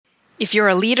If you're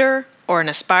a leader or an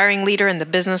aspiring leader in the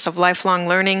business of lifelong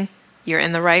learning, you're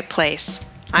in the right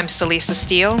place. I'm Celisa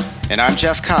Steele. And I'm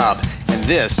Jeff Cobb, and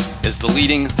this is the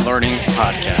Leading Learning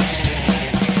Podcast.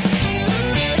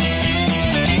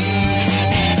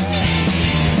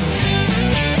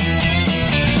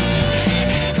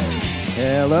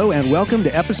 Hello, and welcome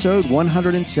to episode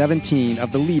 117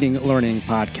 of the Leading Learning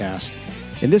Podcast.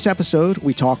 In this episode,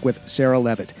 we talk with Sarah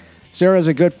Levitt. Sarah is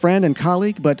a good friend and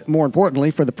colleague, but more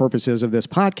importantly, for the purposes of this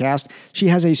podcast, she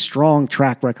has a strong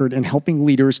track record in helping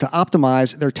leaders to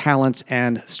optimize their talents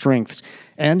and strengths.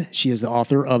 And she is the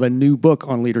author of a new book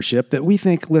on leadership that we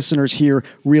think listeners here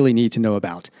really need to know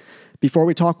about. Before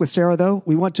we talk with Sarah, though,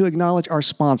 we want to acknowledge our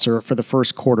sponsor for the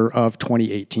first quarter of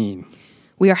 2018.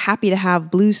 We are happy to have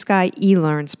Blue Sky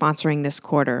eLearn sponsoring this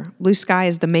quarter. Blue Sky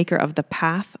is the maker of the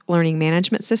PATH Learning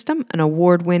Management System, an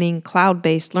award-winning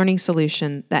cloud-based learning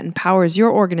solution that empowers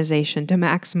your organization to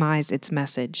maximize its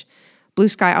message. Blue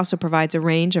Sky also provides a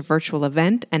range of virtual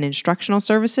event and instructional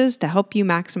services to help you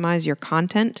maximize your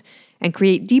content and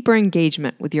create deeper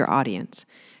engagement with your audience.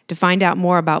 To find out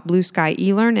more about Blue Sky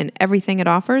eLearn and everything it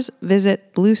offers,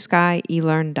 visit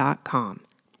blueskyelearn.com.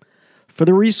 For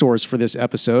the resource for this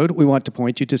episode, we want to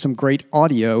point you to some great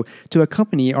audio to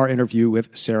accompany our interview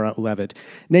with Sarah Levitt.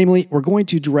 Namely, we're going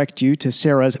to direct you to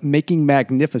Sarah's Making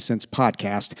Magnificence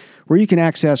podcast, where you can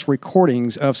access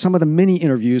recordings of some of the many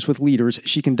interviews with leaders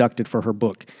she conducted for her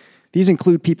book. These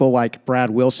include people like Brad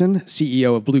Wilson,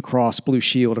 CEO of Blue Cross Blue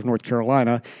Shield of North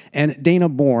Carolina, and Dana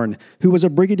Bourne, who was a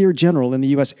brigadier general in the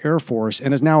U.S. Air Force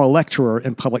and is now a lecturer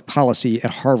in public policy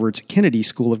at Harvard's Kennedy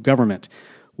School of Government.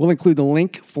 We'll include the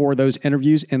link for those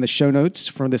interviews in the show notes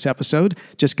for this episode.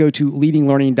 Just go to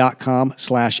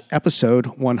leadinglearning.com/episode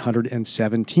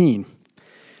 117.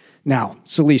 Now,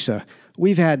 Celisa,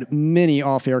 we've had many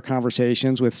off-air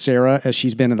conversations with Sarah as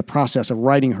she's been in the process of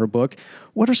writing her book.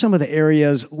 What are some of the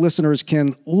areas listeners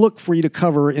can look for you to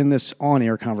cover in this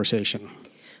on-air conversation?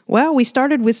 Well, we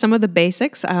started with some of the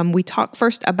basics. We talked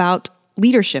first about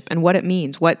leadership and what it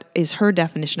means. What is her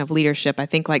definition of leadership? I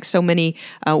think like so many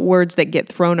words that get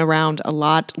thrown around a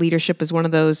lot, leadership is one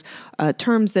of those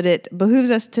terms that it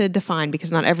behooves us to define because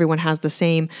not everyone has the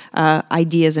same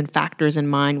ideas and factors in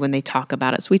mind when they talk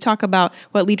about it. So we talk about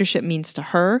what leadership means to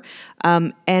her.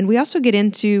 And we also get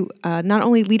into not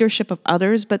only leadership of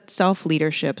others, but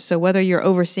self-leadership. So whether you're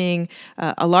overseeing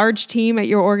a large team at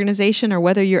your organization or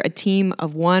whether you're a team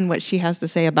of one, what she has to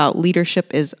say about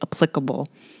leadership is applicable.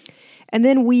 And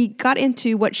then we got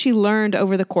into what she learned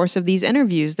over the course of these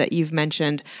interviews that you've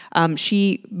mentioned.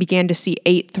 She began to see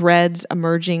 8 threads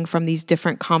emerging from these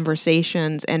different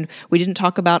conversations. And we didn't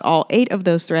talk about all 8 of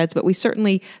those threads, but we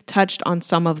certainly touched on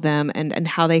some of them and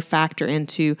how they factor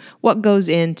into what goes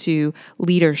into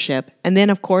leadership. And then,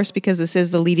 of course, because this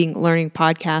is the Leading Learning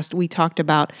Podcast, we talked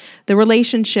about the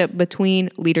relationship between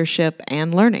leadership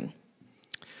and learning.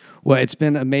 Well, it's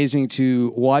been amazing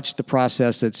to watch the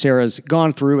process that Sarah's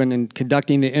gone through and in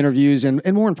conducting the interviews and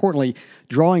more importantly,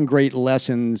 drawing great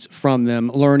lessons from them,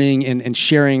 learning and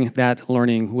sharing that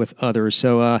learning with others.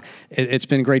 So it's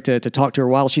been great to talk to her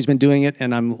while she's been doing it,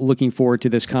 and I'm looking forward to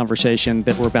this conversation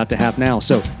that we're about to have now.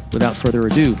 So without further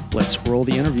ado, let's roll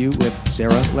the interview with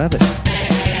Sarah Levitt.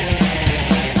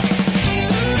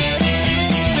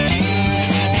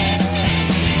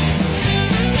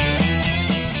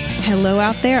 Hello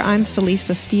out there, I'm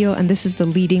Celisa Steele, and this is the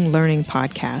Leading Learning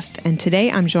Podcast. And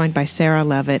today I'm joined by Sarah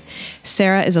Levitt.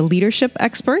 Sarah is a leadership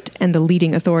expert and the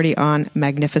leading authority on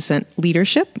magnificent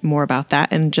leadership. More about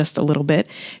that in just a little bit.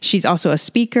 She's also a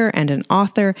speaker and an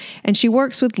author, and she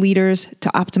works with leaders to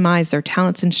optimize their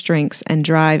talents and strengths and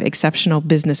drive exceptional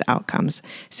business outcomes.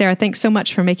 Sarah, thanks so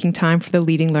much for making time for the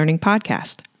Leading Learning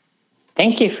Podcast.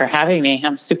 Thank you for having me.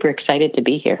 I'm super excited to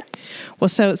be here. Well,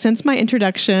 so since my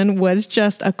introduction was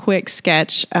just a quick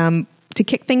sketch, to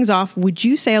kick things off, would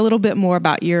you say a little bit more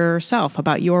about yourself,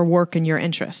 about your work and your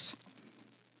interests?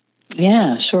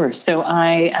 Yeah, sure. So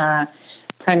I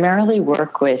primarily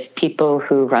work with people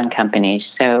who run companies,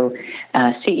 so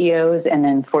CEOs and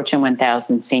then Fortune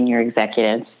 1000 senior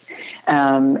executives.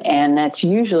 And that's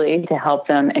usually to help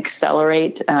them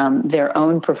accelerate their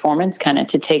own performance, kind of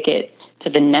to take it to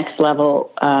the next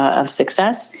level of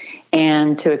success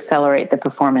and to accelerate the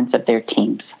performance of their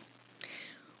teams.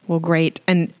 Well, great.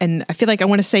 And I feel like I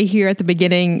want to say here at the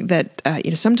beginning that,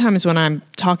 sometimes when I'm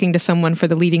talking to someone for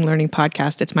the Leading Learning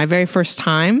Podcast, it's my very first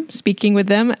time speaking with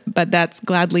them, but that's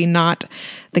gladly not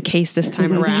the case this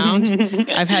time around.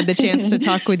 I've had the chance to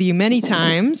talk with you many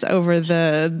times over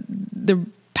the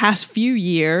past few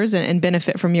years and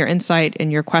benefit from your insight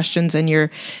and your questions and your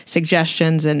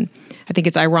suggestions. And I think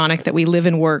it's ironic that we live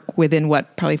and work within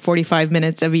probably 45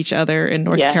 minutes of each other in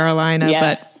North Carolina,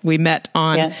 but we met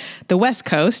on the West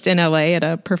Coast in LA at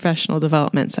a professional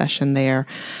development session there.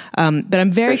 But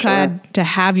I'm very glad to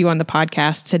have you on the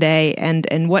podcast today.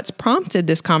 And what's prompted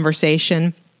this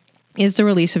conversation is the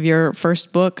release of your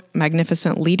first book,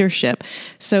 Magnificent Leadership.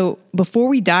 So before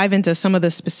we dive into some of the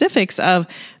specifics of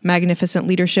Magnificent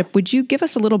Leadership, would you give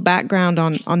us a little background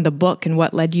on the book and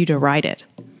what led you to write it?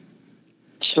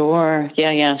 Sure.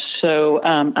 Yeah. So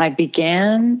I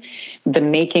began the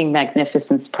Making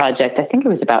Magnificence project, I think it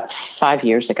was about 5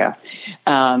 years ago.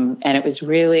 And it was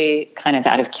really kind of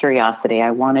out of curiosity.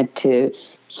 I wanted to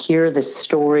hear the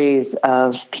stories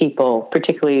of people,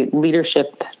 particularly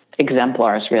leadership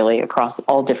exemplars, really, across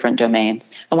all different domains.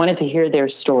 I wanted to hear their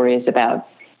stories about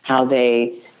how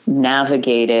they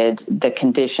navigated the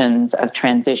conditions of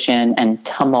transition and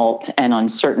tumult and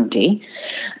uncertainty.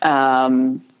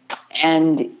 And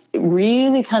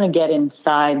really kind of get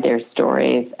inside their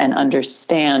stories and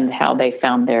understand how they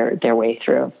found their way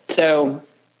through. So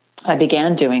I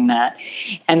began doing that.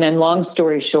 And then long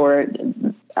story short,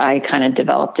 I kind of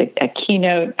developed a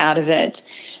keynote out of it.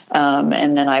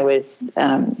 And then I was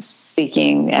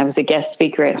I was a guest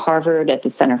speaker at Harvard at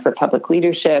the Center for Public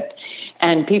Leadership.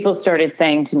 And people started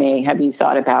saying to me, have you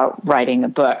thought about writing a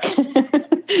book?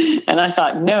 And I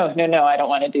thought, no, I don't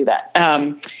want to do that.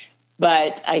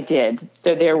 But I did.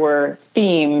 So there were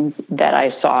themes that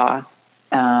I saw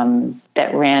that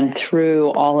ran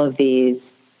through all of these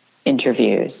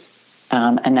interviews.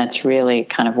 And that's really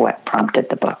kind of what prompted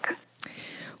the book.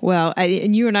 Well,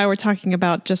 and you and I were talking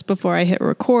about just before I hit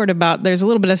record about there's a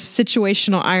little bit of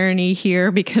situational irony here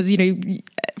because,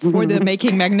 for the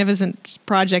Making Magnificent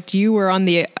project, you were on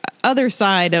the other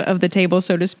side of the table,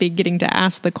 so to speak, getting to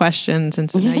ask the questions. And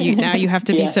so now you have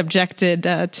to be subjected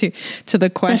to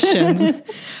the questions.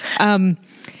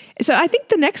 So I think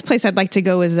the next place I'd like to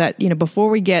go is that, before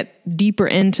we get deeper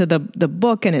into the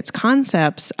book and its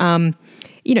concepts,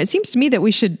 it seems to me that we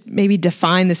should maybe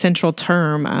define the central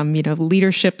term.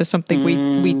 Leadership is something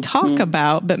we talk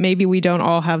about, but maybe we don't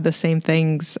all have the same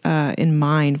things in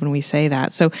mind when we say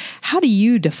that. So how do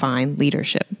you define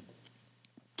leadership?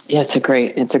 Yeah, it's a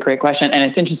great question. And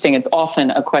it's interesting. It's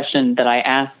often a question that I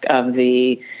ask of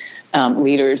the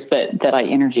leaders that I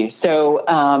interview. So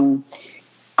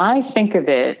I think of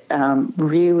it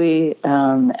really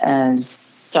as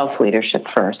self-leadership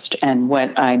first. And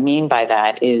what I mean by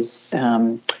that is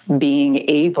being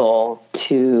able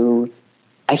to,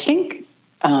 I think,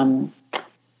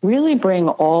 really bring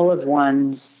all of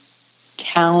one's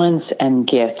talents and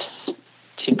gifts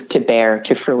to bear,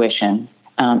 to fruition,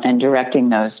 and directing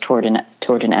those toward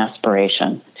an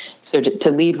aspiration. So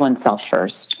to lead oneself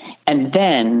first, and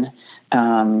then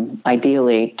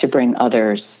ideally to bring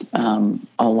others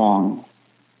along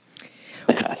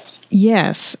with us.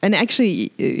 Yes. And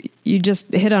actually, you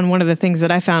just hit on one of the things that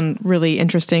I found really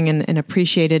interesting and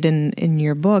appreciated in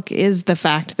your book is the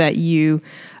fact that you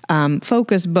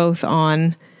focus both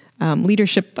on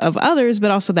leadership of others,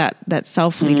 but also that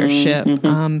self-leadership.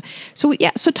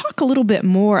 So talk a little bit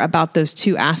more about those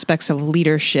two aspects of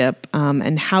leadership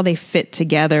and how they fit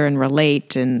together and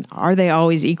relate. And are they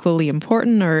always equally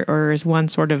important, or is one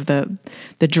sort of the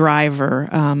driver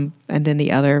and then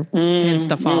the other tends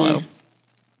to follow?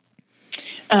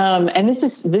 And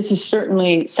this is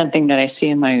certainly something that I see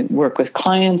in my work with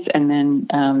clients, and then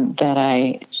that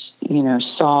I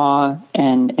saw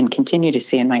and continue to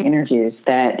see in my interviews,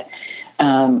 that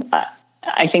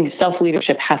I think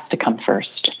self-leadership has to come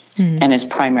first and is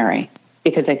primary,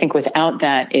 because I think without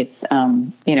that, it's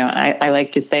I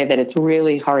like to say that it's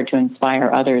really hard to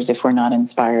inspire others if we're not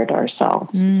inspired ourselves.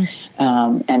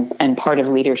 And part of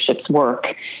leadership's work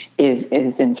is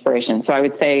inspiration. So I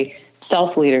would say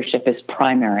self-leadership is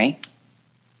primary,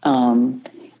 and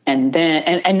then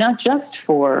and not just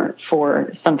for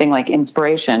something like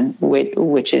inspiration,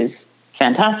 which is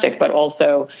fantastic, but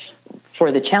also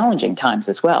for the challenging times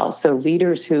as well. So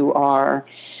leaders who are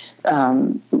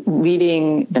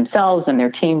leading themselves and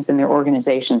their teams and their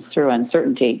organizations through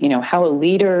uncertainty, how a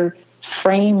leader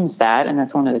frames that, and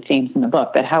that's one of the themes in the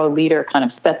book, that how a leader kind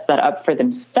of sets that up for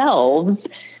themselves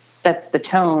sets the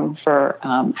tone for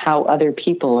how other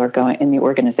people are going in the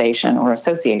organization or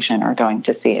association are going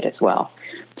to see it as well.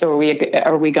 So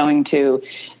are we going to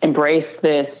embrace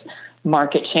this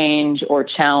market change or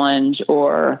challenge,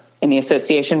 or in the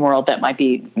association world that might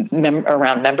be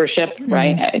around membership,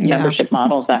 right? Membership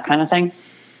models, that kind of thing.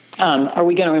 Are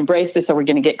we going to embrace this? Are we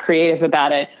going to get creative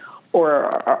about it? Or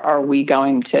are we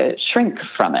going to shrink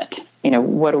from it?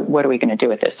 What are we going to do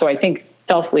with this? So I think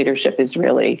self-leadership is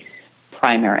really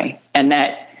primary, and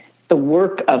that the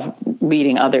work of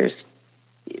leading others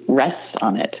rests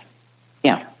on it.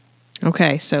 Yeah.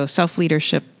 Okay, so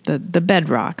self-leadership, the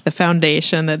bedrock, the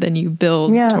foundation that then you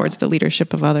build towards the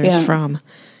leadership of others from.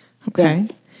 Okay.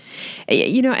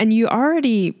 Yeah. And you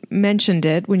already mentioned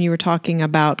it when you were talking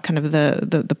about kind of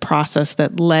the process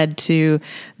that led to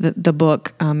the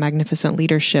book, Magnificent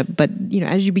Leadership. But,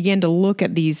 as you began to look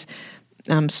at these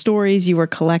stories you were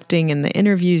collecting and the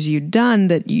interviews you'd done,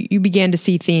 that you began to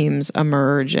see themes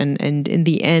emerge. And in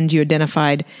the end, you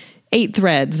identified 8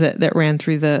 threads that ran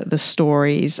through the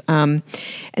stories. And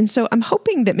so I'm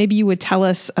hoping that maybe you would tell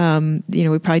us,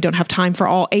 we probably don't have time for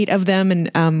all 8 of them,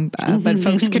 but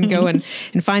folks can go and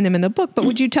find them in the book. But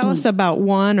would you tell us about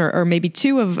one or maybe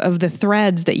 2 of the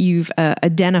threads that you've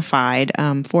identified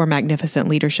for Magnificent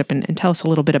Leadership, and tell us a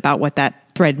little bit about what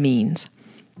that thread means?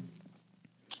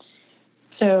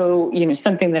 So,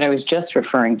 something that I was just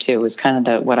referring to was kind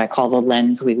of what I call the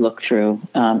lens we look through,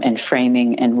 and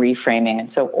framing and reframing.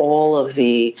 And so all of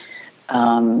the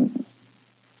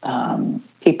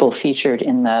people featured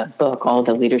in the book, all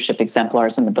the leadership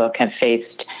exemplars in the book, have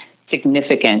faced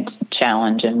significant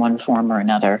challenge in one form or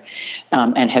another,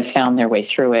 and have found their way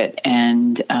through it.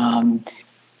 And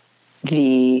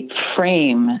the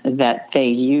frame that they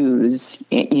use,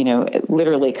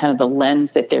 literally kind of the lens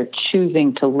that they're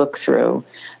choosing to look through,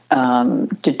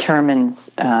 determines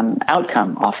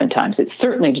outcome oftentimes. It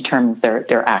certainly determines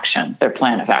their action, their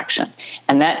plan of action.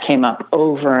 And that came up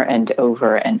over and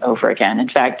over and over again. In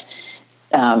fact,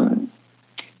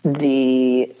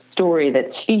 the story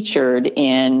that's featured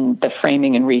in the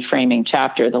framing and reframing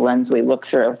chapter, The Lens We Look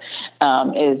Through,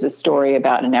 is a story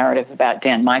about a narrative about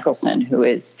Dan Michelson, who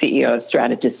is CEO of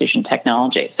Strata Decision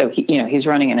Technology. So he's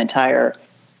running an entire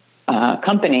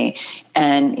company,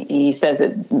 and he says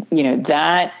that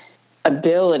that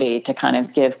ability to kind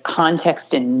of give context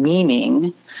and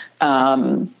meaning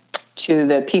to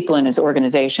the people in his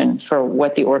organization for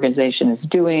what the organization is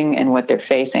doing and what they're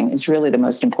facing is really the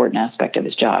most important aspect of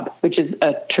his job, which is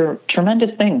a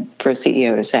tremendous thing for a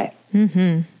CEO to say.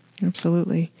 Mm-hmm.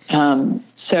 Absolutely.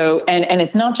 So, and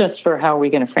it's not just for how are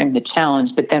we going to frame the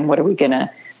challenge, but then what are we going to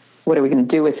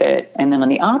do with it? And then on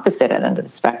the opposite end of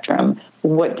the spectrum,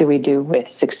 what do we do with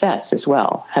success as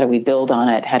well? How do we build on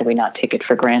it? How do we not take it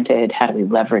for granted? How do we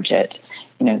leverage it?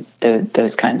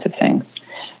 Those kinds of things.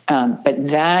 But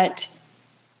that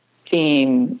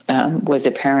theme was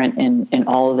apparent in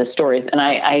all of the stories. And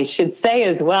I should say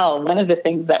as well, one of the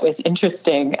things that was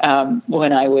interesting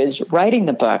when I was writing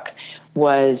the book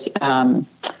was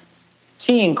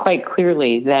seeing quite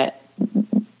clearly that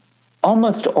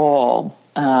almost all,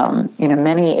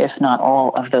 many, if not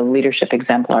all, of the leadership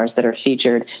exemplars that are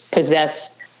featured possess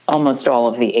almost all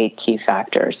of the 8 key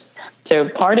factors. So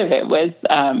part of it was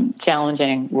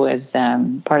challenging.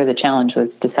 Part of the challenge was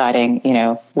deciding,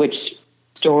 which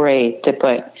story to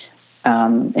put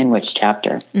in which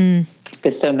chapter,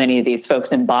 because so many of these folks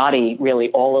embody really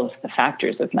all of the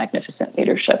factors of magnificent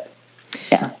leadership.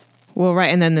 Yeah. Well,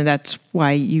 right, and then that's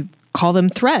why you call them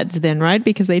threads, then, right?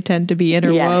 Because they tend to be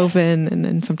interwoven,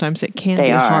 and sometimes it can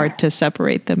be hard to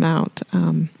separate them out.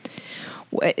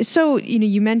 So,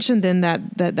 you mentioned then that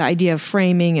the idea of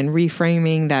framing and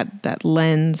reframing, that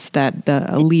lens that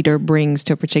a leader brings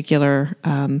to a particular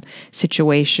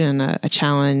situation, a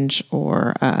challenge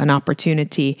or an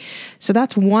opportunity. So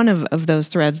that's one of those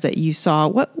threads that you saw.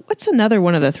 What's another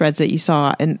one of the threads that you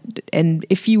saw? And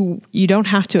if you don't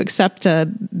have to accept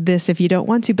this if you don't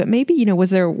want to, but maybe, was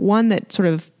there one that sort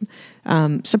of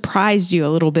surprised you a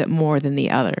little bit more than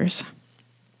the others?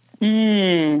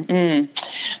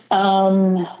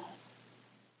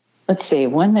 Let's see,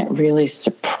 one that really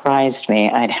surprised me,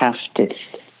 I'd have to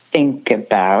think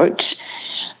about.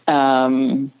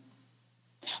 I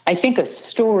think a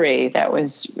story that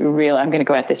was real, I'm going to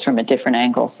go at this from a different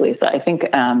angle, Lisa. I think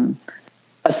a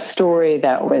story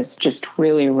that was just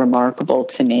really remarkable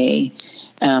to me,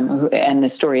 and the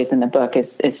story is in the book, is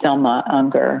Selma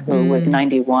Unger, who was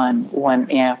 91 when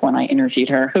I interviewed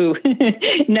her, who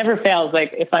never fails.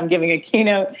 Like, if I'm giving a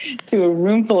keynote to a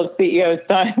room full of CEOs,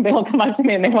 they'll come up to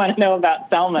me and they want to know about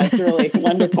Selma. It's really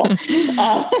wonderful.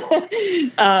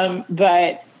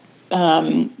 But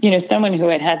someone who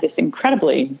had this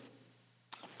incredibly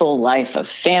full life of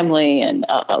family and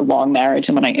a long marriage.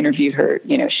 And when I interviewed her,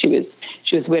 she was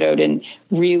widowed, and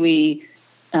really,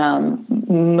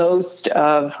 most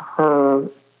of her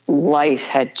life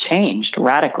had changed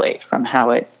radically from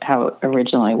how it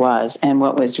originally was. And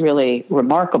what was really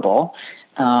remarkable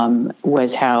was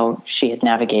how she had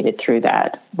navigated through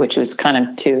that, which was kind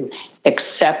of to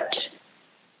accept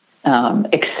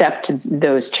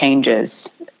those changes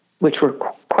which were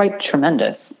quite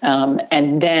tremendous,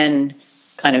 and then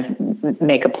kind of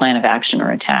make a plan of action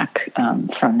or attack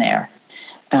from there.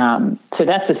 So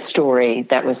that's a story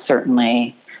that was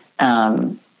certainly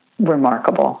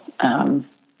remarkable in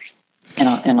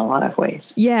a lot of ways.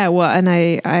 Yeah, well, and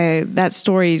I that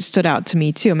story stood out to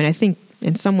me too. I mean, I think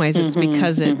in some ways it's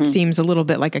because it seems a little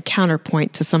bit like a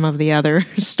counterpoint to some of the other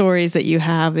stories that you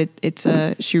have.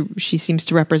 She seems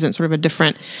to represent sort of a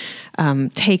different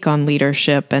take on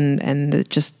leadership and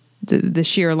the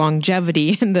sheer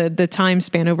longevity and the time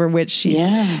span over which she's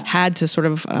had to sort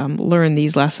of learn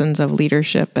these lessons of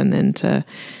leadership and then to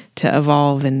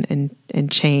evolve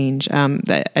and change.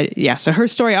 So her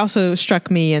story also struck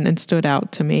me and stood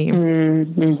out to me.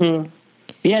 Mm-hmm.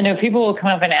 Yeah, no, people will come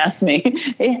up and ask me,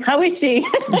 hey, how is she?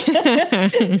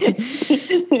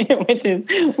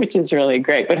 which is really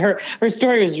great. But her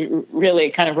story was really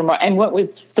kind of remarkable. And what was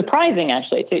surprising,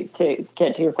 actually, to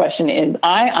get to your question, is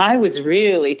I was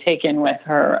really taken with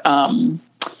her,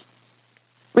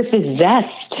 with the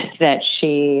zest that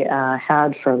she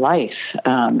had for life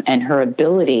and her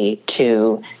ability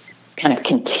to kind of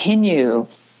continue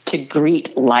to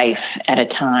greet life at a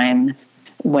time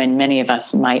when many of us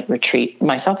might retreat,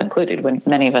 myself included, when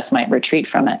many of us might retreat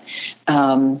from it.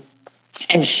 And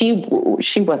she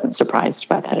wasn't surprised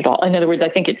by that at all. In other words, I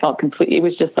think it felt completely, it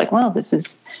was just like, well, this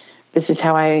is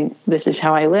how I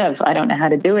live. I don't know how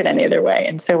to do it any other way.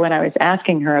 And so when I was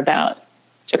asking her about,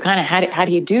 so kind of how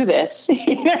do you do this?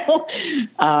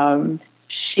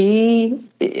 She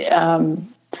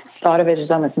thought of it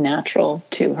as almost natural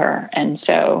to her. And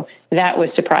so that was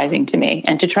surprising to me.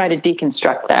 And to try to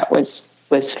deconstruct that was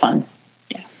fun.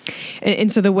 Yeah.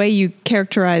 And so the way you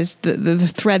characterized the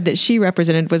thread that she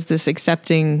represented was this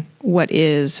accepting what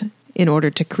is in order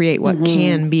to create what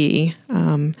can be.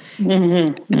 And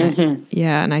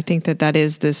I think that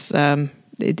is this,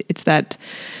 it's that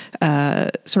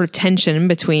sort of tension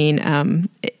between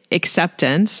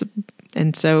acceptance.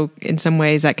 And so in some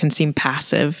ways that can seem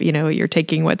passive, you're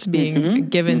taking what's being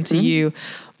given to you,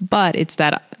 but it's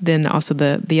that then also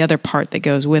the other part that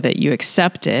goes with it. You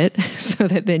accept it so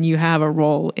that then you have a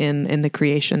role in the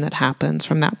creation that happens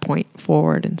from that point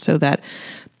forward. And so that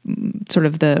sort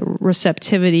of the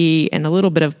receptivity and a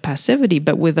little bit of passivity,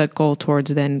 but with a goal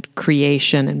towards then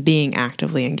creation and being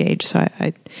actively engaged. So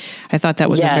I thought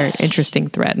that was a very interesting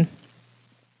thread.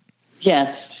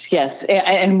 Yes.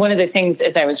 And one of the things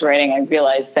as I was writing, I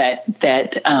realized that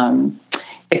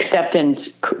acceptance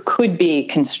could be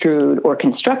construed or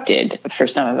constructed for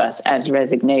some of us as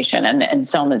resignation. And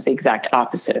Selma's the exact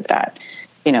opposite of that.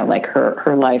 Like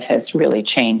her life has really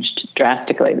changed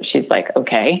drastically. She's like,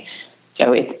 okay,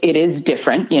 so it is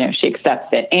different. She accepts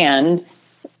it. And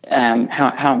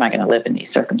how am I going to live in these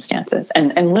circumstances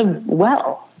and live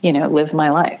well, live my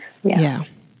life. Yeah.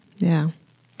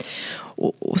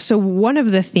 So one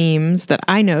of the themes that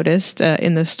I noticed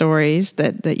in the stories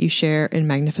that you share in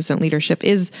Magnificent Leadership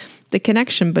is the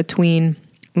connection between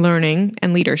learning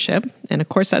and leadership. And of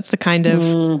course, that's the kind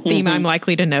of theme I'm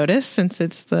likely to notice since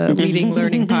it's the Leading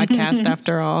Learning podcast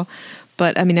after all.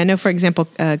 But I mean, I know, for example,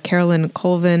 Carolyn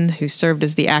Colvin, who served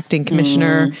as the acting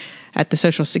commissioner at the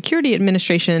Social Security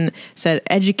Administration, said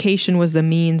education was the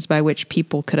means by which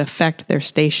people could affect their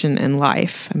station in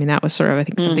life. I mean, that was sort of, I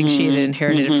think, something she had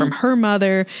inherited from her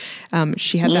mother.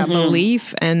 She had that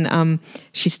belief, and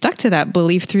she stuck to that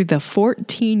belief through the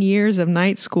 14 years of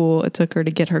night school it took her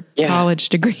to get her college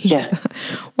degree. Yeah.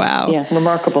 Wow. Yeah,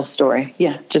 remarkable story.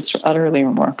 Yeah, just utterly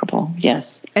remarkable. Yes.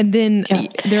 And then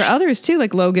there are others too,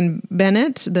 like Logan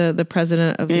Bennett, the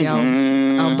president of the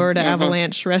Alberta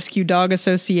Avalanche Rescue Dog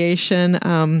Association,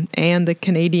 and the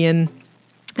Canadian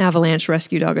Avalanche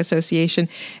Rescue Dog Association.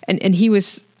 And he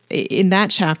was, in that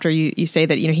chapter, you say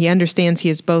that, he understands he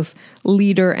is both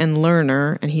leader and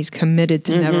learner, and he's committed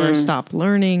to never stop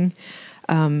learning.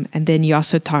 And then you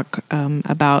also talk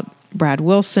about Brad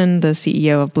Wilson, the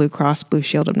CEO of Blue Cross Blue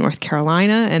Shield of North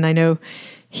Carolina. And I know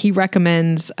he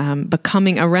recommends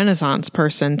becoming a Renaissance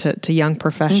person to young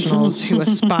professionals who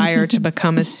aspire to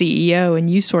become a CEO. And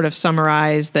you sort of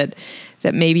summarize that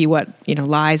maybe what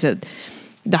lies at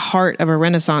the heart of a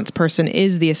Renaissance person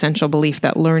is the essential belief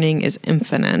that learning is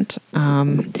infinite.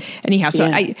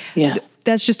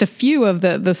 That's just a few of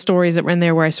the stories that were in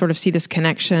there where I sort of see this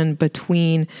connection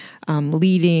between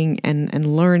leading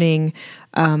and learning.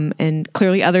 And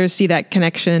clearly others see that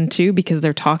connection too, because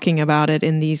they're talking about it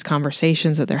in these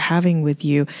conversations that they're having with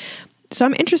you. So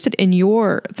I'm interested in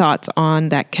your thoughts on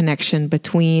that connection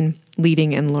between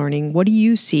leading and learning. What do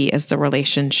you see as the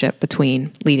relationship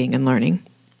between leading and learning?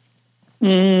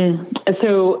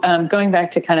 So going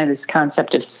back to kind of this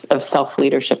concept of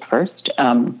self-leadership first,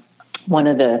 one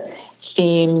of the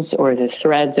themes or the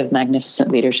threads of magnificent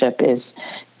leadership is,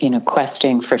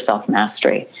 questing for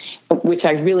self-mastery, which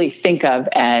I really think of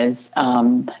as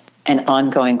an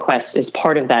ongoing quest. As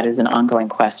part of that is an ongoing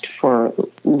quest for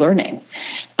learning.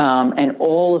 And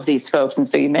all of these folks, and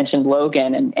so you mentioned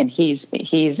Logan, and he's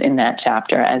in that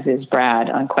chapter, as is Brad,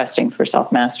 on questing for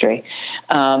self-mastery.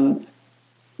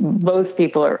 Both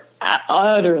people are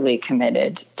utterly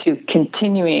committed to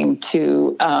continuing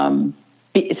to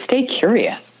stay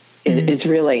curious. Is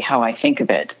really how I think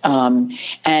of it. And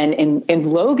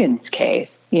in Logan's case,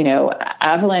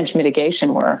 avalanche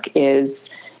mitigation work is,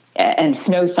 and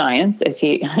snow science,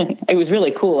 it was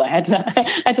really cool. I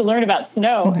had to learn about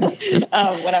snow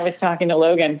when I was talking to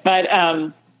Logan. But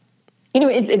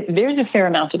there's a fair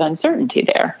amount of uncertainty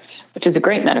there, which is a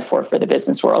great metaphor for the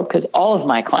business world, because all of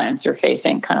my clients are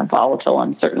facing kind of volatile,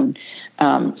 uncertain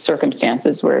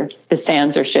circumstances where the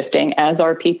sands are shifting, as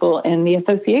are people in the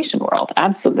association world.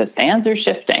 Absolutely, the sands are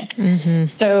shifting. Mm-hmm.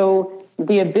 So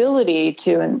the ability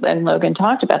to, and Logan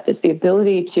talked about this, the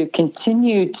ability to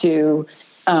continue to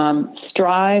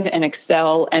strive and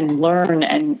excel and learn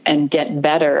and get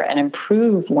better and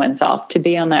improve oneself, to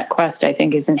be on that quest, I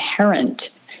think is inherent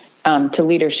to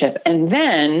leadership. And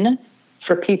then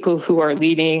for people who are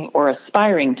leading or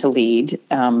aspiring to lead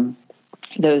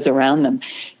those around them,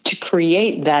 to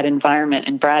create that environment,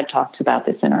 and Brad talks about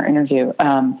this in our interview,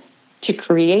 to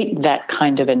create that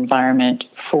kind of environment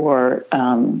for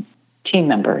team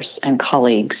members and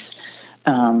colleagues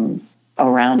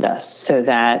around us, so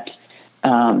that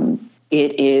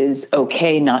it is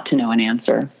okay not to know an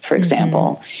answer, for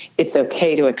example. Mm-hmm. It's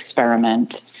okay to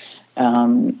experiment.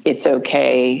 It's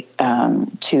okay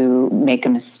to make a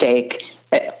mistake,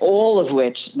 all of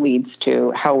which leads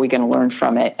to how are we going to learn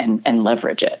from it and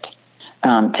leverage it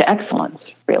to excellence,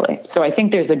 really. So I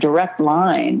think there's a direct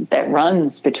line that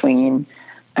runs between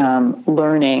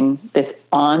learning, this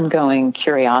ongoing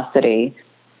curiosity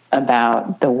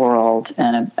about the world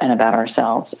and about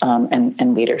ourselves,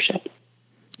 and leadership.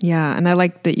 Yeah, and I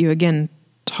like that you, again,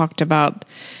 talked about,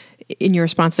 in your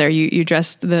response there, you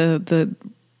addressed the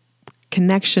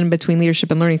connection between leadership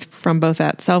and learning from both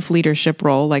that self-leadership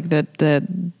role, like the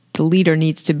leader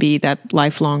needs to be that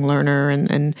lifelong learner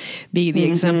and be the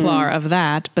exemplar of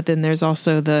that. But then there's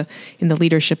also in the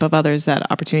leadership of others,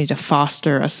 that opportunity to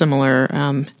foster a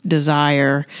similar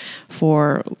desire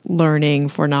for learning,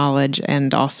 for knowledge,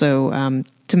 and also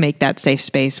to make that safe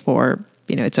space for,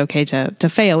 it's okay to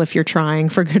fail if you're trying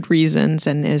for good reasons,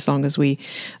 and as long as we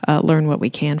learn what we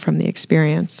can from the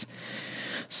experience.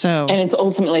 So, and it's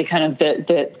ultimately kind of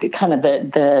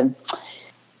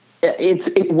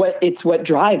it's what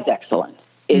drives excellence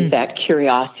is that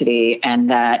curiosity and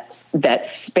that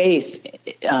space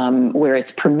where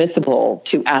it's permissible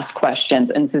to ask questions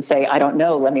and to say, I don't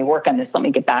know, let me work on this, let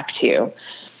me get back to you,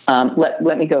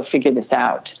 let me go figure this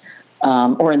out.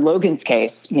 Or in Logan's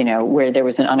case, where there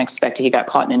was he got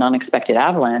caught in an unexpected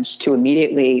avalanche, to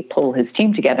immediately pull his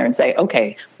team together and say,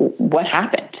 okay, what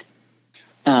happened?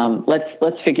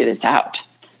 Let's figure this out.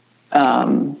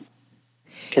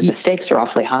 Because the stakes are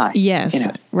awfully high. Yes,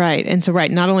 right. And so,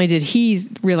 not only did he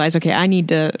realize, okay, I need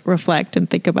to reflect and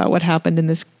think about what happened in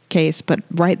this case, but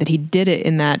that he did it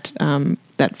in that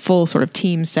full sort of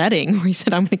team setting where he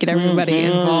said, I'm going to get everybody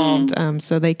involved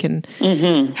so they can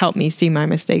help me see my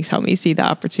mistakes, help me see the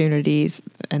opportunities,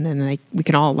 and then we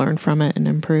can all learn from it and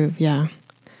improve. Yeah,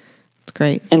 it's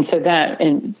great. And so that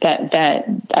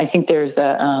I think there's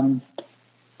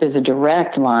a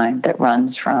direct line that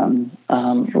runs from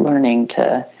learning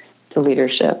to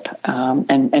leadership.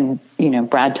 And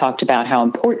Brad talked about how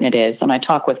important it is, and I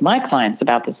talk with my clients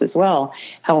about this as well,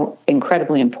 how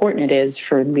incredibly important it is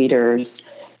for leaders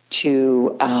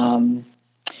to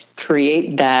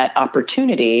create that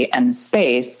opportunity and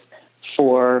space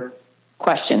for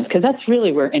questions, because that's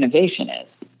really where innovation is.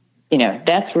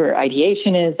 That's where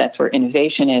ideation is, that's where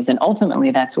innovation is, and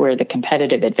ultimately that's where the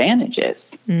competitive advantage is.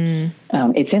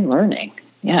 It's in learning.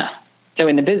 Yeah. So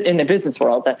in the business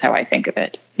world, that's how I think of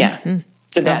it. Yeah. Mm-hmm.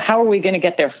 So that how are we going to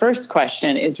get there first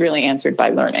question is really answered by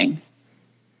learning.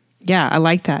 Yeah, I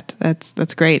like that.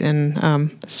 That's great.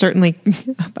 And certainly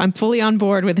I'm fully on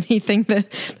board with anything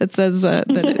that says that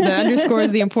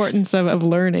underscores the importance of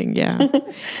learning. Yeah.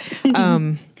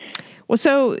 Well,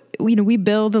 so, we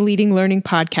build the Leading Learning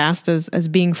podcast as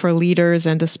being for leaders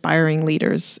and aspiring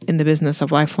leaders in the business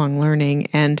of lifelong learning.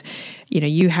 And,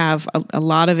 you have a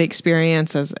lot of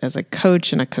experience as a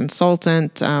coach and a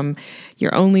consultant,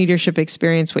 your own leadership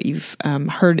experience, what you've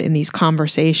heard in these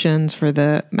conversations for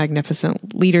the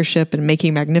Magnificent Leadership and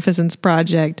Making Magnificence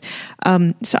Project.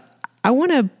 So I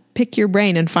want to pick your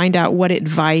brain and find out what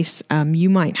advice you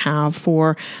might have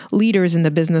for leaders in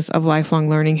the business of lifelong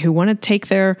learning who want to take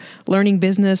their learning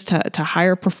business to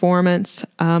higher performance.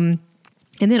 And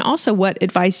then also what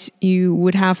advice you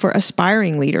would have for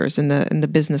aspiring leaders in the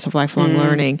business of lifelong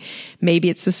learning. Maybe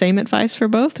it's the same advice for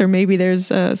both, or maybe there's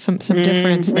some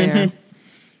difference there.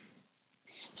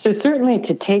 So certainly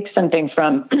to take something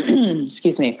from,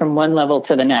 from one level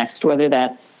to the next, whether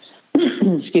that's,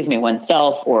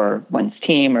 oneself or one's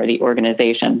team or the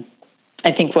organization,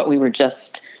 I think what we were just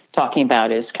talking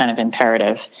about is kind of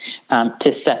imperative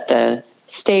to set the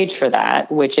stage for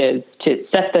that, which is to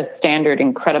set the standard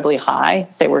incredibly high.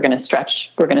 Say we're going to stretch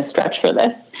for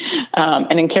this.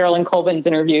 And in Carolyn Colvin's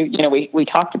interview, we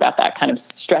talked about that kind of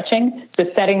stretching, so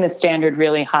setting the standard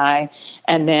really high,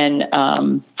 and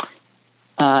then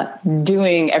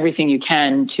doing everything you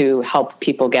can to help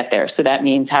people get there. So that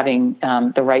means having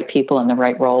the right people in the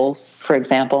right roles, for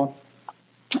example,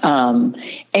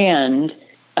 and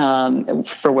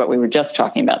for what we were just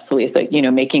talking about,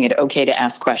 Celisa, making it okay to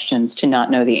ask questions, to not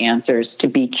know the answers, to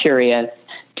be curious,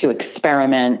 to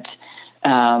experiment,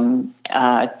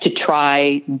 to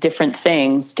try different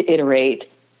things, to iterate,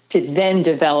 to then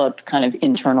develop kind of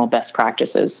internal best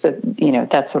practices. So,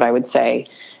 that's what I would say,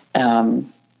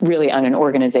 really on an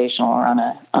organizational or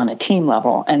on a team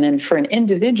level. And then for an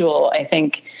individual, I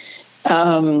think,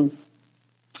 and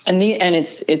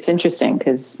it's interesting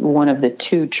because one of the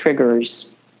two triggers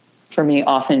for me,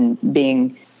 often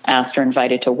being asked or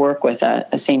invited to work with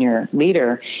a senior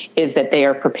leader, is that they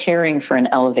are preparing for an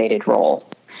elevated role,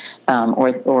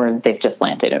 or they've just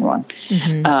landed in one.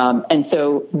 Mm-hmm. And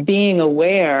so being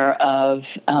aware of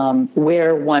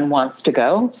where one wants to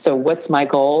go. So what's my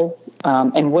goal?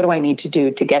 And what do I need to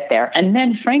do to get there? And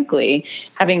then, frankly,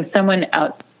 having someone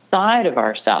outside of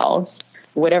ourselves,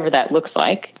 whatever that looks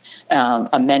like,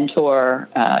 a mentor,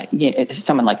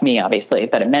 someone like me, obviously,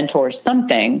 but a mentor,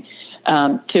 something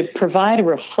to provide a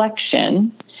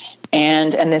reflection.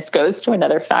 And this goes to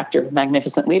another factor of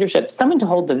magnificent leadership, someone to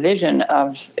hold the vision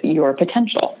of your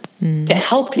potential, to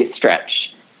help you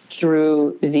stretch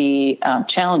through the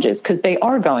challenges, because they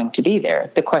are going to be there.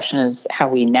 The question is how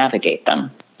we navigate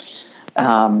them,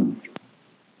 and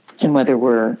whether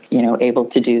we're, able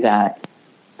to do that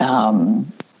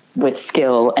with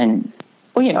skill and,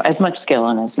 as much skill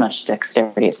and as much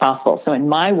dexterity as possible. So in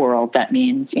my world, that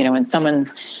means, when someone's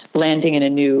landing in a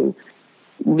new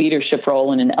leadership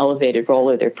role, in an elevated role,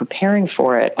 or they're preparing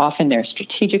for it, often their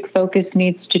strategic focus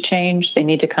needs to change. They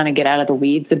need to kind of get out of the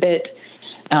weeds a bit.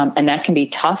 And that can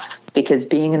be tough, because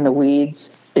being in the weeds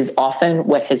is often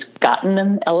what has gotten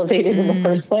them elevated in the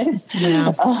first place.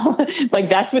 Yeah.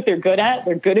 That's what they're good at.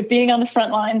 They're good at being on the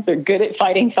front lines. They're good at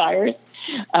fighting fires.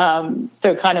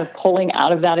 So kind of pulling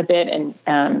out of that a bit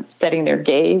and setting their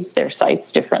gaze, their sights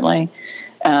differently.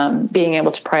 Being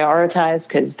able to prioritize,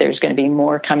 because there's going to be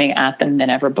more coming at them than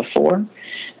ever before.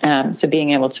 So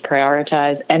being able to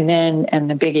prioritize, and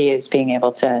the biggie is being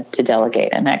able to delegate,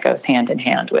 and that goes hand in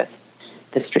hand with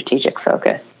the strategic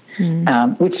focus,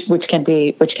 which can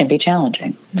be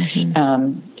challenging.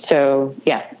 Mm-hmm. So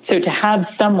to have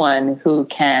someone who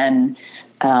can,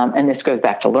 and this goes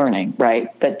back to learning, right?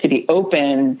 But to be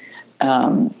open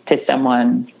to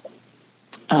someone's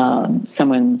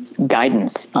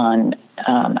guidance on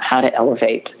how to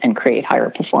elevate and create higher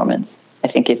performance,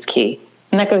 I think is key.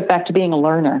 And that goes back to being a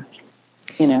learner,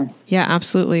 Yeah,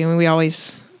 absolutely. I mean, we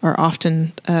always or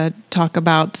often talk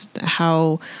about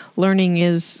how learning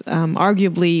is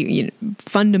arguably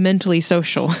fundamentally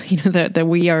social, that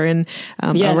we are in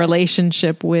a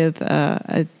relationship with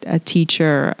a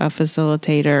teacher, a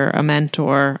facilitator, a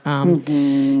mentor.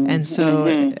 And so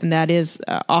and that is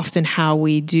often how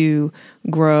we do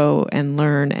grow and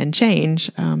learn and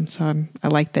change. So I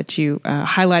like that you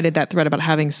highlighted that thread about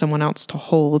having someone else to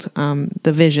hold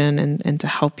the vision and to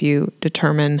help you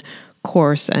determine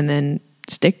course and then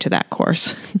stick to that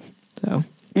course. So,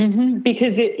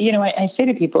 because I say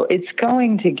to people, it's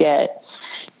going to get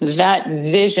that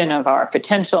vision of our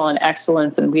potential and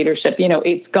excellence and leadership.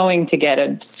 It's going to get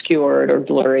obscured or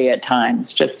blurry at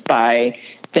times just by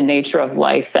the nature of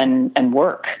life and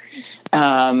work.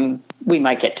 We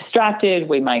might get distracted.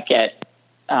 We might get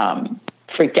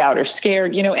freaked out or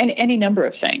scared. Any number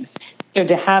of things. So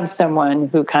to have someone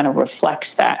who kind of reflects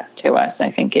that to us,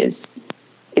 I think is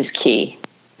key.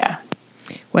 Yeah.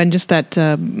 Well, and just that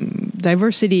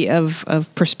diversity of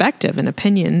perspective and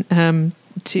opinion,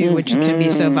 too, which can be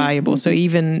so valuable. So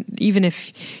even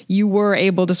if you were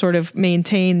able to sort of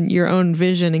maintain your own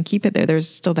vision and keep it there, there's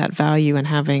still that value in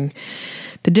having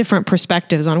different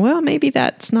perspectives on, well, maybe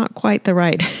that's not quite the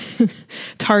right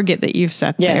target that you've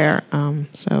set there.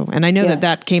 And I know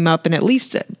that came up in at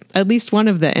least one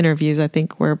of the interviews, I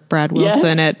think, where Brad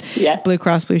Wilson at Blue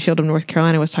Cross Blue Shield of North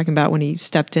Carolina was talking about when he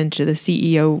stepped into the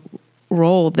CEO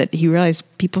role, that he realized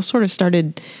people sort of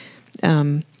started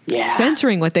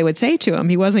censoring what they would say to him.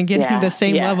 He wasn't getting the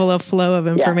same level of flow of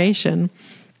information.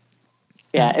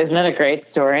 Yeah, isn't that a great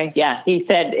story? Yeah, he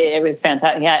said it was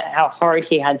fantastic. How hard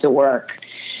he had to work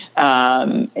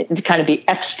to kind of be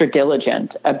extra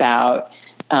diligent about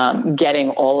getting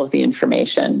all of the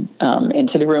information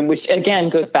into the room, which again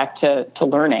goes back to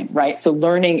learning, right? So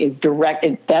learning is direct.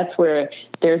 That's where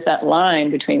there's that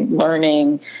line between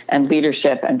learning and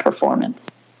leadership and performance,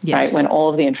 right? When all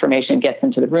of the information gets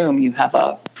into the room, you have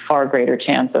a far greater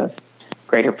chance of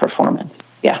greater performance.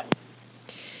 Yeah.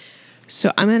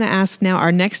 So I'm going to ask now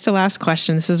our next to last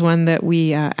question. This is one that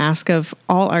we ask of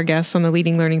all our guests on the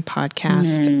Leading Learning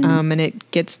podcast, and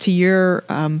it gets to your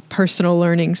personal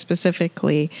learning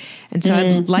specifically. And so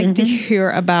I'd like to hear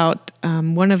about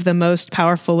one of the most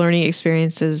powerful learning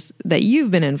experiences that you've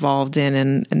been involved in,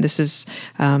 and this is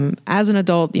as an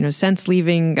adult, since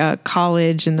leaving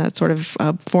college and that sort of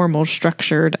formal,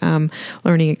 structured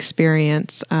learning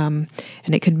experience, and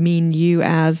it could mean you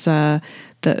as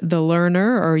the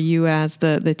learner or you as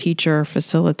the teacher or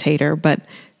facilitator, but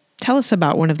tell us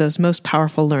about one of those most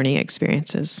powerful learning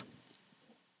experiences.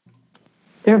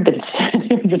 There have been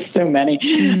so many.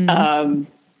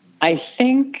 I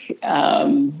think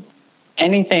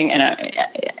anything, and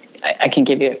I can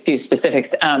give you a few specifics.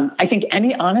 I think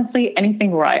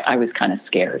anything where I was kind of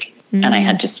scared and I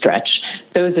had to stretch,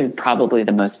 those are probably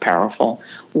the most powerful,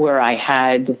 where I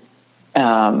had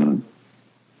some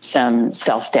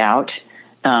self-doubt,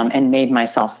 and made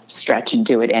myself stretch and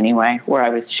do it anyway, where I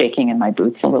was shaking in my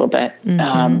boots a little bit.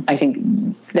 I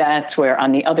think that's where,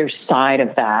 on the other side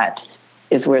of that,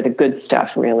 is where the good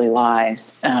stuff really lies.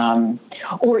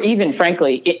 Or even,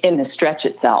 frankly, in the stretch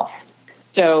itself.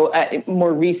 So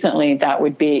more recently, that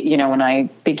would be, when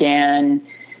I began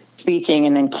speaking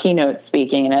and then keynote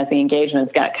speaking, and as the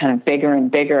engagements got kind of bigger and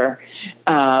bigger,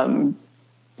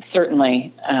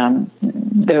 certainly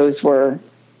those were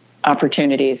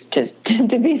opportunities to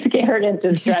be scared and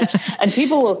to stretch. And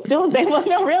people will still say, well,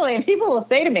 no, really. And people will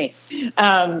say to me,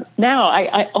 now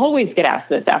I always get asked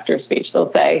this after a speech.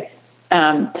 They'll say,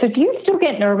 so do you still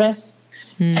get nervous?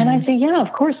 And I say, yeah,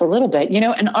 of course, a little bit,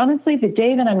 and honestly, the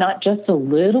day that I'm not just a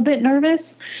little bit nervous,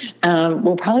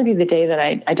 will probably be the day that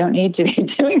I don't need to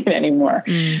be doing it anymore.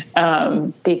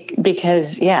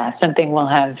 Because something will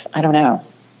have,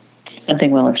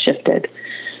 something will have shifted.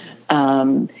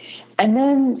 And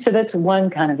then, so that's one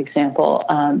kind of example.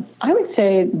 I would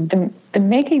say the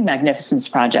Making Magnificence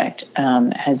project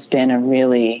has been a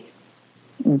really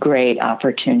great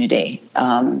opportunity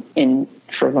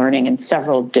for learning in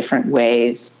several different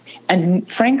ways. And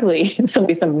frankly,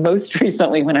 most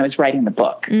recently when I was writing the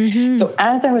book. So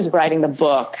as I was writing the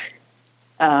book,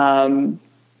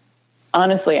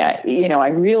 honestly, I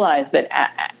realized that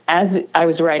as I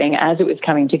was writing, as it was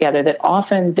coming together, that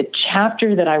often the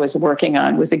chapter that I was working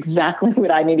on was exactly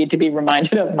what I needed to be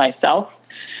reminded of myself.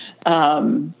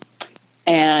 And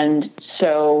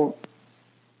so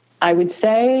I would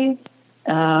say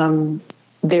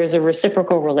there's a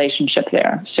reciprocal relationship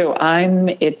there. So I'm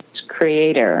its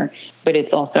creator, but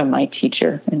it's also my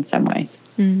teacher in some ways.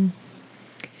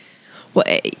 Well,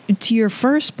 to your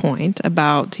first point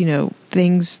about,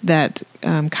 things that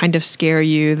kind of scare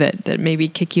you, that maybe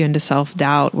kick you into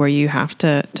self-doubt, where you have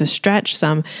to stretch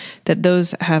some, that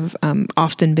those have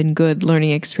often been good learning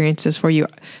experiences for you.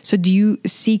 So do you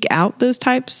seek out those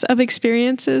types of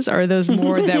experiences, or are those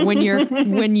more that when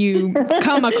you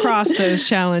come across those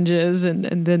challenges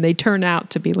and then they turn out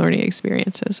to be learning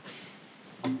experiences?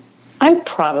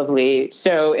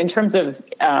 So in terms of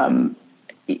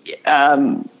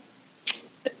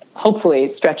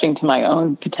hopefully stretching to my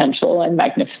own potential and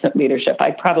magnificent leadership,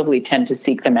 I probably tend to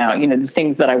seek them out. The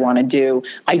things that I want to do,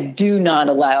 I do not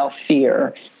allow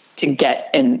fear to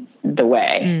get in the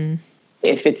way.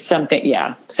 If it's something,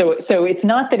 So it's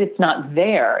not that it's not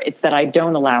there. It's that I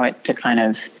don't allow it to kind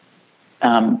of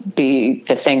be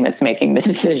the thing that's making the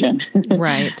decision.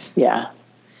 Right. Yeah.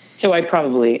 So I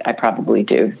probably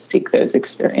do seek those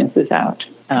experiences out,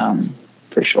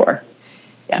 for sure.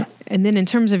 Yeah. And then in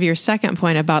terms of your second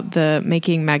point about the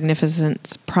Making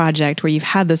Magnificence project, where you've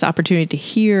had this opportunity to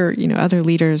hear, other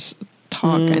leaders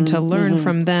talk and to learn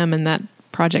from them, and that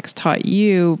project's taught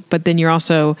you, but then you're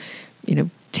also,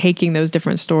 taking those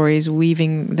different stories,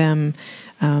 weaving them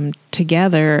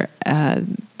together,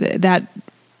 that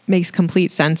makes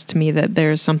complete sense to me, that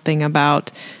there's something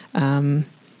about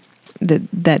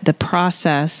that the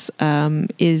process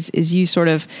is you sort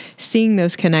of seeing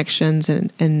those connections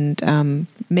and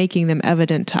making them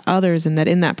evident to others, and that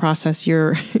in that process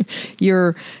you're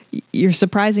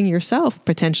surprising yourself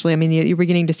potentially. I mean, you're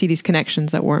beginning to see these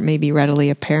connections that weren't maybe readily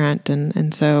apparent,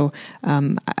 and so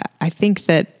I think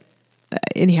that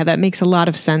anyhow that makes a lot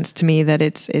of sense to me. That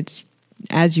it's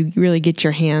as you really get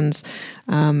your hands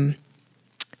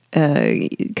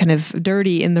kind of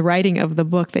dirty in the writing of the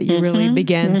book that you really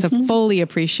begin to fully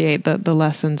appreciate the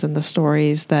lessons and the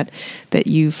stories that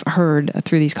you've heard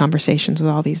through these conversations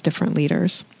with all these different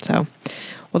leaders. So,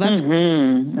 well, that's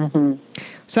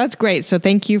so that's great. So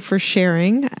thank you for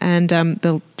sharing. And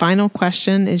the final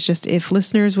question is just, if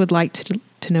listeners would like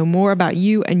to know more about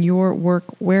you and your work,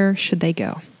 where should they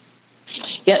go?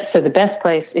 Yeah, so the best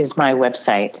place is my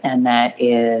website, and that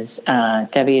is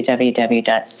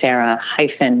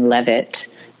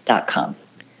www.sarah-levitt.com.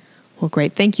 Well,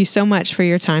 great. Thank you so much for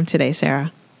your time today,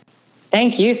 Sarah.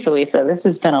 Thank you, Felisa. This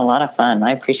has been a lot of fun.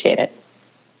 I appreciate it.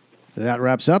 That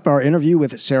wraps up our interview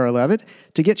with Sarah Levitt.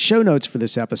 To get show notes for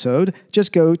this episode,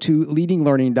 just go to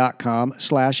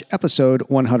leadinglearning.com/episode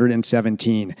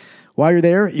 117. While you're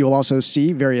there, you'll also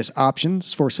see various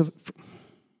options for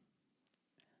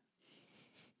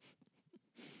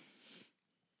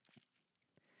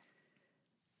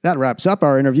That wraps up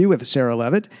our interview with Sarah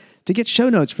Levitt. To get show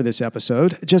notes for this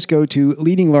episode, just go to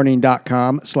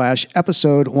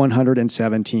leadinglearning.com/episode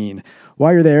 117.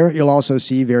 While you're there, you'll also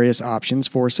see various options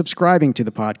for subscribing to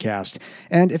the podcast.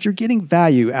 And if you're getting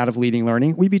value out of Leading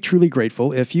Learning, we'd be truly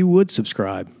grateful if you would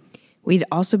subscribe. We'd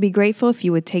also be grateful if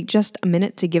you would take just a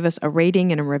minute to give us a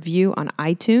rating and a review on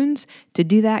iTunes. To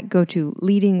do that, go to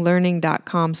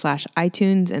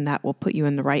leadinglearning.com/iTunes, and that will put you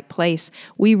in the right place.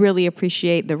 We really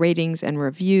appreciate the ratings and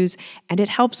reviews, and it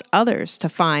helps others to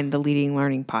find the Leading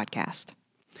Learning podcast.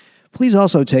 Please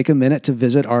also take a minute to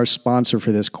visit our sponsor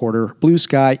for this quarter, Blue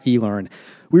Sky eLearn.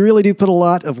 We really do put a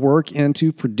lot of work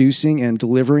into producing and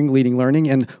delivering Leading Learning,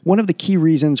 and one of the key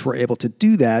reasons we're able to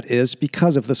do that is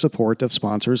because of the support of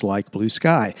sponsors like Blue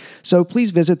Sky. So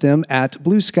please visit them at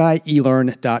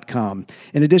blueskyelearn.com.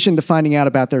 In addition to finding out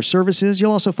about their services,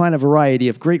 you'll also find a variety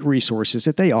of great resources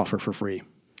that they offer for free.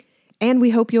 And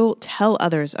we hope you'll tell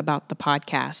others about the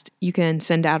podcast. You can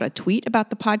send out a tweet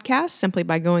about the podcast simply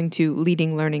by going to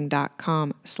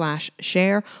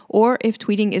leadinglearning.com/share. Or if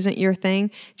tweeting isn't your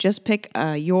thing, just pick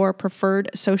your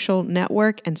preferred social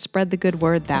network and spread the good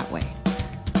word that way.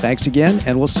 Thanks again,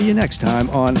 and we'll see you next time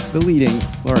on the Leading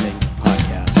Learning